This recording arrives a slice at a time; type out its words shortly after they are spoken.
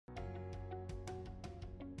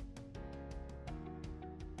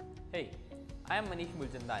Hey, I am Manish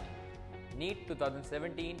Mulchandani, NEET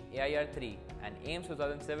 2017 AIR3 and AIIMS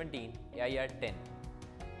 2017 AIR10.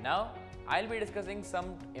 Now, I'll be discussing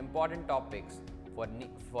some important topics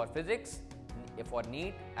for physics, for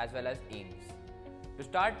NEET as well as AIIMS. To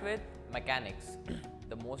start with, mechanics,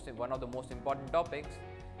 one of the most important topics.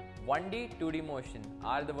 1D, 2D motion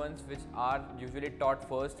are the ones which are usually taught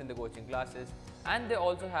first in the coaching classes, and they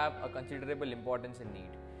also have a considerable importance in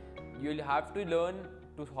NEET. You'll have to learn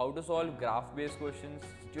how to solve graph-based questions,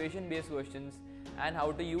 situation-based questions, and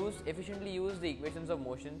how to efficiently use the equations of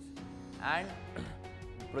motions and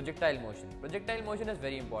projectile motion. Projectile motion is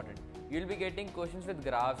very important. You'll be getting questions with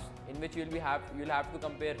graphs in which you'll have to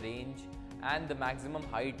compare range and the maximum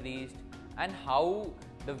height reached, and how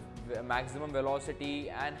the maximum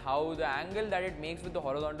velocity and how the angle that it makes with the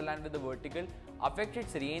horizontal and with the vertical affect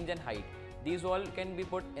its range and height. These all can be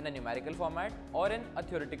put in a numerical format or in a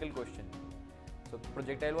theoretical question. So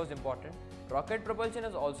projectile was important. Rocket propulsion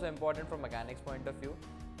is also important from mechanics point of view.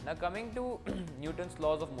 Now coming to Newton's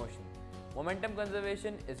laws of motion. Momentum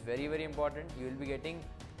conservation is very important. You will be getting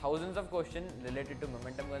thousands of questions related to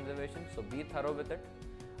momentum conservation, so be thorough with it.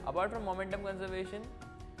 Apart from momentum conservation,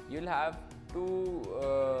 you'll have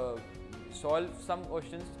to solve some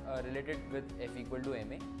questions related with F equal to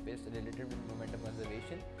ma, based related with momentum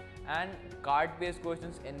conservation, and cart based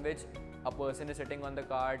questions in which a person is sitting on the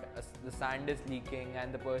cart, the sand is leaking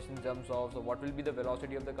and the person jumps off, so what will be the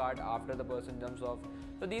velocity of the cart after the person jumps off.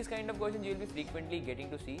 So these kind of questions you will be frequently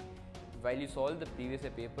getting to see while you solve the previous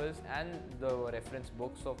year papers and the reference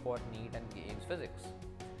books for NEET and AIIMS physics.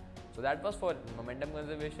 So that was for momentum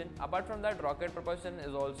conservation. Apart from that, rocket propulsion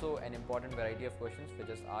is also an important variety of questions which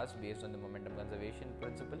is asked based on the momentum conservation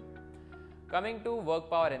principle. Coming to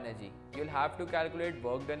work power energy, you'll have to calculate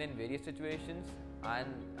work done in various situations and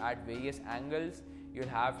at various angles. You'll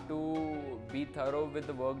have to be thorough with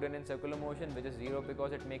the work done in circular motion, which is 0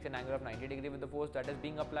 because it makes an angle of 90 degrees with the force that is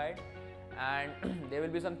being applied. And there will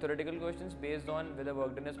be some theoretical questions based on whether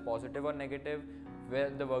work done is positive or negative,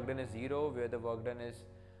 where the work done is 0, where the work done is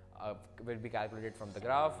will be calculated from the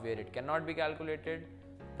graph, where it cannot be calculated.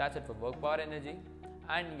 That's it for work power energy.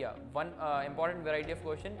 And yeah, one important variety of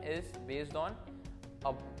question is based on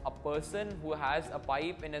a person who has a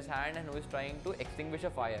pipe in his hand and who is trying to extinguish a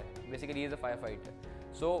fire. Basically, he is a firefighter.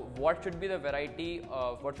 So what should be the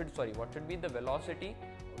what should be the velocity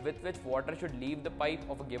with which water should leave the pipe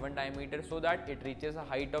of a given diameter so that it reaches a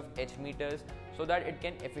height of h meters, so that it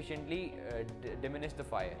can efficiently diminish the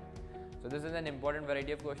fire. So this is an important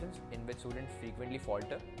variety of questions in which students frequently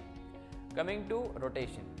falter. Coming to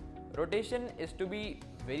rotation. Rotation is to be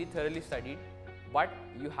very thoroughly studied, but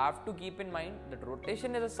you have to keep in mind that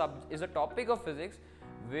rotation is a topic of physics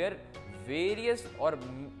where various or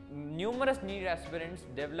numerous NEET aspirants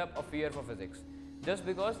develop a fear for physics just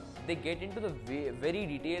because they get into the very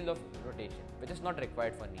detail of rotation, which is not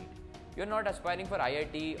required for NEET. You are not aspiring for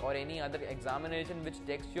IIT or any other examination which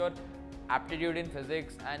takes your aptitude in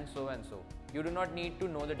physics and so and so. You do not need to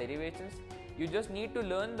know the derivations. You just need to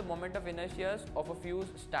learn the moment of inertia of a few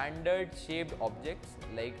standard shaped objects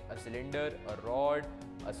like a cylinder, a rod,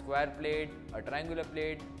 a square plate, a triangular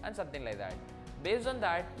plate, and something like that. Based on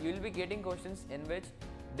that, you will be getting questions in which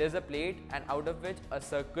there is a plate and out of which a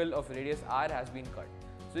circle of radius r has been cut.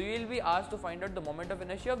 So you will be asked to find out the moment of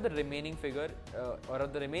inertia of the remaining figure or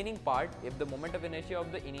of the remaining part if the moment of inertia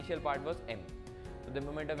of the initial part was m. So the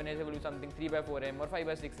moment of inertia will be something 3/4m or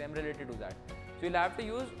 5/6m related to that. So you'll have to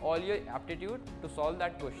use all your aptitude to solve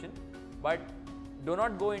that question, but do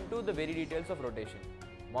not go into the very details of rotation.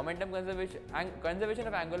 Momentum conservation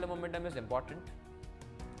of angular momentum is important.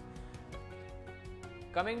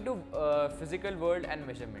 Coming to physical world and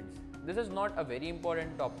measurements. This is not a very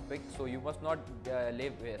important topic, so you must not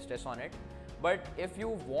lay stress on it. But if you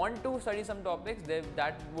want to study some topics,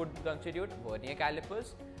 that would constitute vernier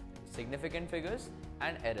calipers, significant figures,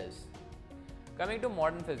 and errors. Coming to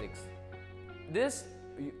modern physics. This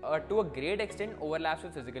to a great extent overlaps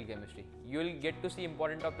with physical chemistry. You will get to see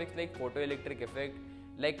important topics like photoelectric effect,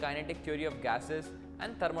 like kinetic theory of gases,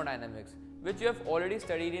 and thermodynamics, which you have already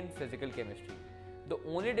studied in physical chemistry. The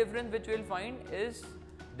only difference which you will find is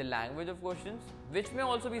the language of questions, which may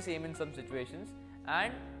also be same in some situations,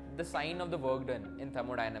 and the sign of the work done in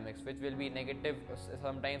thermodynamics, which will be negative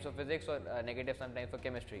sometimes for physics or negative sometimes for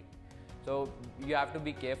chemistry. So you have to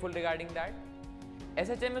be careful regarding that.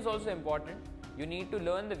 SHM is also important. You need to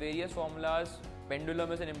learn the various formulas.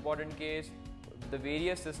 Pendulum is an important case. The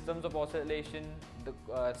various systems of oscillation, the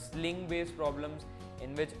sling based problems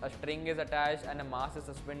in which a string is attached and a mass is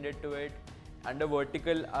suspended to it under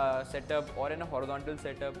vertical setup or in a horizontal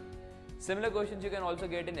setup. Similar questions you can also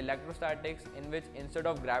get in electrostatics, in which instead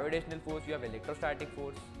of gravitational force you have electrostatic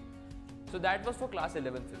force. So that was for class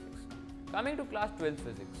 11 physics. Coming to class 12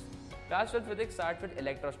 physics. Class 12 physics starts with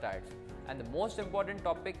electrostats, and the most important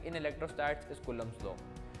topic in electrostats is Coulomb's law.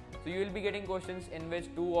 So you will be getting questions in which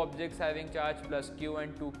two objects having charge plus q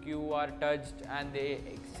and 2q are touched and they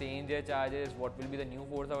exchange their charges. What will be the new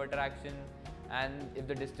force of attraction? And if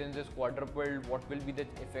the distance is quadrupled, what will be the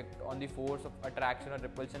effect on the force of attraction or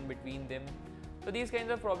repulsion between them? So these kinds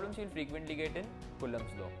of problems you will frequently get in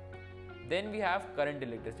Coulomb's law. Then we have current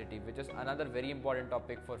electricity, which is another very important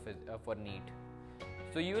topic for NEET.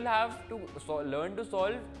 So you will have to learn to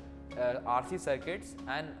solve RC circuits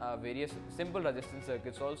and various simple resistance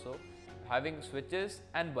circuits also, having switches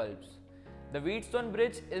and bulbs. The Wheatstone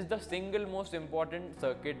bridge is the single most important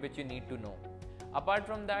circuit which you need to know. Apart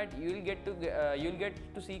from that, you will get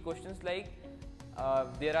to see questions like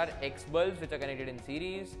there are X bulbs which are connected in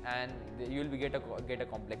series, and you will get a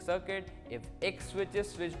complex circuit. If X switch is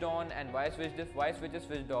switched on and Y switch is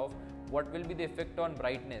switched off, what will be the effect on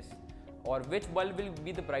brightness, or which bulb will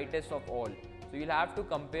be the brightest of all? So you'll have to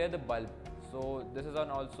compare the bulb. So this is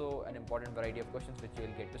also an important variety of questions which you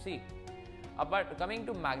will get to see. Coming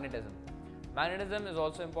to magnetism. Magnetism is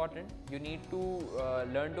also important. You need to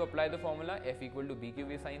learn to apply the formula F equal to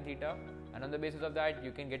BQV sin theta, and on the basis of that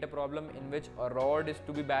you can get a problem in which a rod is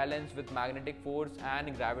to be balanced with magnetic force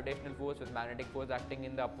and gravitational force, with magnetic force acting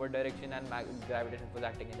in the upward direction and gravitational force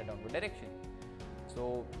acting in the downward direction.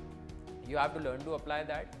 So you have to learn to apply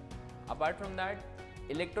that. Apart from that,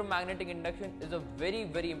 electromagnetic induction is a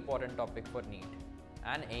very important topic for NEET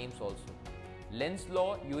and AIIMS also. Lenz's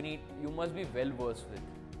law you must be well versed with,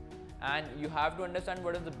 and you have to understand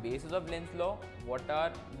what is the basis of Lenz's law, what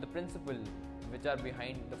are the principles which are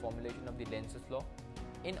behind the formulation of the Lenz's law.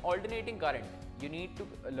 In alternating current, you need to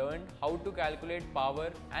learn how to calculate power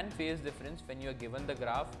and phase difference when you are given the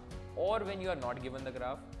graph or when you are not given the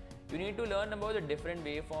graph. You need to learn about the different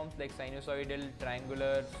waveforms like sinusoidal,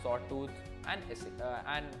 triangular, sawtooth,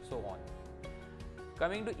 and so on.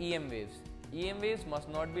 Coming to EM waves. EM waves must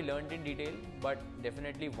not be learnt in detail, but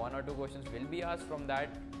definitely one or two questions will be asked from that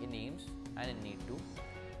in AIIMS and in NEET too.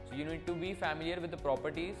 So you need to be familiar with the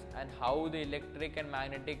properties and how the electric and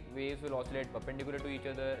magnetic waves will oscillate perpendicular to each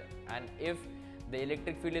other, and if the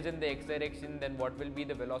electric field is in the x direction, then what will be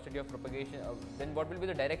the velocity of propagation, then what will be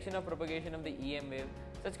the direction of propagation of the EM wave.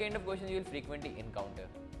 Such kind of questions you will frequently encounter.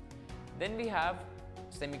 Then we have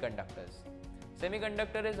semiconductors.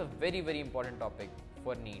 Semiconductor is a very important topic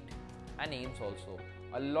for NEET and AIIMS also.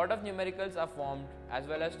 A lot of numericals are formed as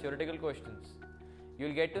well as theoretical questions. You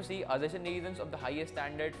will get to see assertion reasons of the highest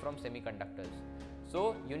standard from semiconductors.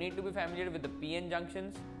 So you need to be familiar with the PN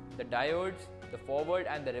junctions, the diodes, the forward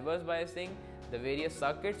and the reverse biasing, the various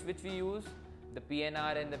circuits which we use, the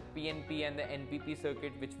PNR and the PNP and the NPP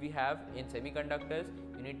circuit which we have in semiconductors.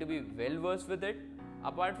 You need to be well versed with it.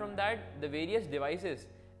 Apart from that, the various devices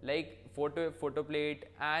like photoplate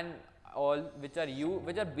and all which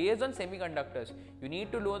are based on semiconductors, you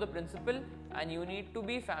need to know the principle, and you need to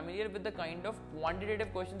be familiar with the kind of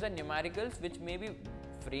quantitative questions and numericals which may be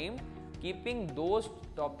framed keeping those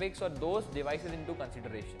topics or those devices into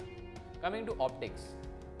consideration. Coming to optics.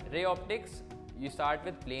 Ray optics, you start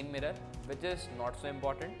with plane mirror, which is not so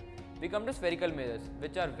important. We come to spherical mirrors,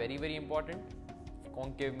 which are very important.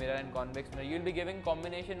 Concave mirror and convex mirror. You will be giving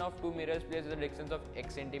combination of two mirrors placed at a distance of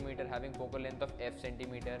x centimeter, having focal length of f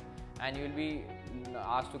centimeter, and you will be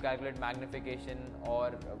asked to calculate magnification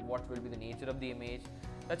or what will be the nature of the image.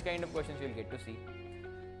 Such kind of questions you will get to see.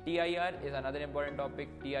 TIR is another important topic.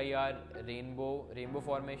 TIR, rainbow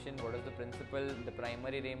formation. What is the principle? The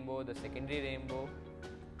primary rainbow, the secondary rainbow.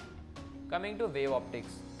 Coming to wave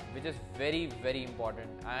optics, which is very important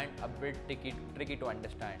and a bit tricky to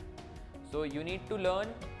understand. So you need to learn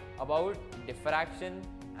about diffraction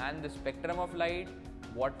and the spectrum of light.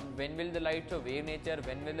 When will the light show wave nature?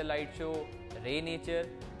 When will the light show ray nature?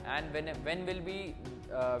 And when will we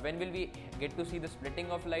get to see the splitting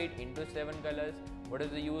of light into 7 colors? What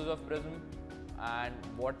is the use of prism? And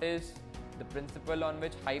what is the principle on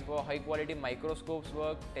which high quality microscopes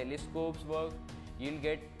work, telescopes work? You'll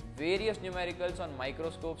get various numericals on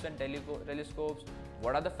microscopes and telescopes.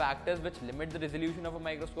 What are the factors which limit the resolution of a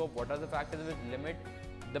microscope? What are the factors which limit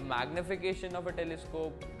the magnification of a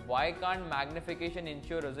telescope? Why can't magnification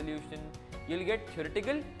ensure resolution? You'll get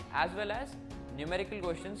theoretical as well as numerical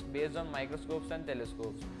questions based on microscopes and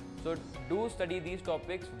telescopes. So do study these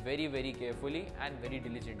topics very carefully and very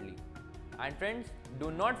diligently. And friends, do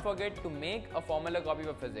not forget to make a formula copy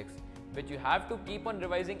of physics, which you have to keep on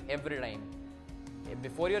revising every time.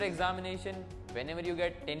 Before your examination, whenever you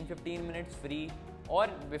get 10-15 minutes free, or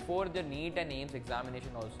before the NEET and AIIMS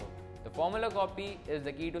examination also. The formula copy is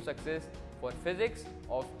the key to success for physics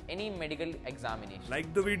of any medical examination.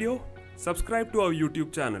 Like the video? Subscribe to our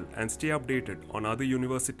YouTube channel and stay updated on other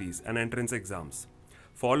universities and entrance exams.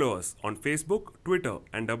 Follow us on Facebook, Twitter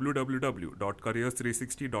and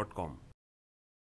www.careers360.com.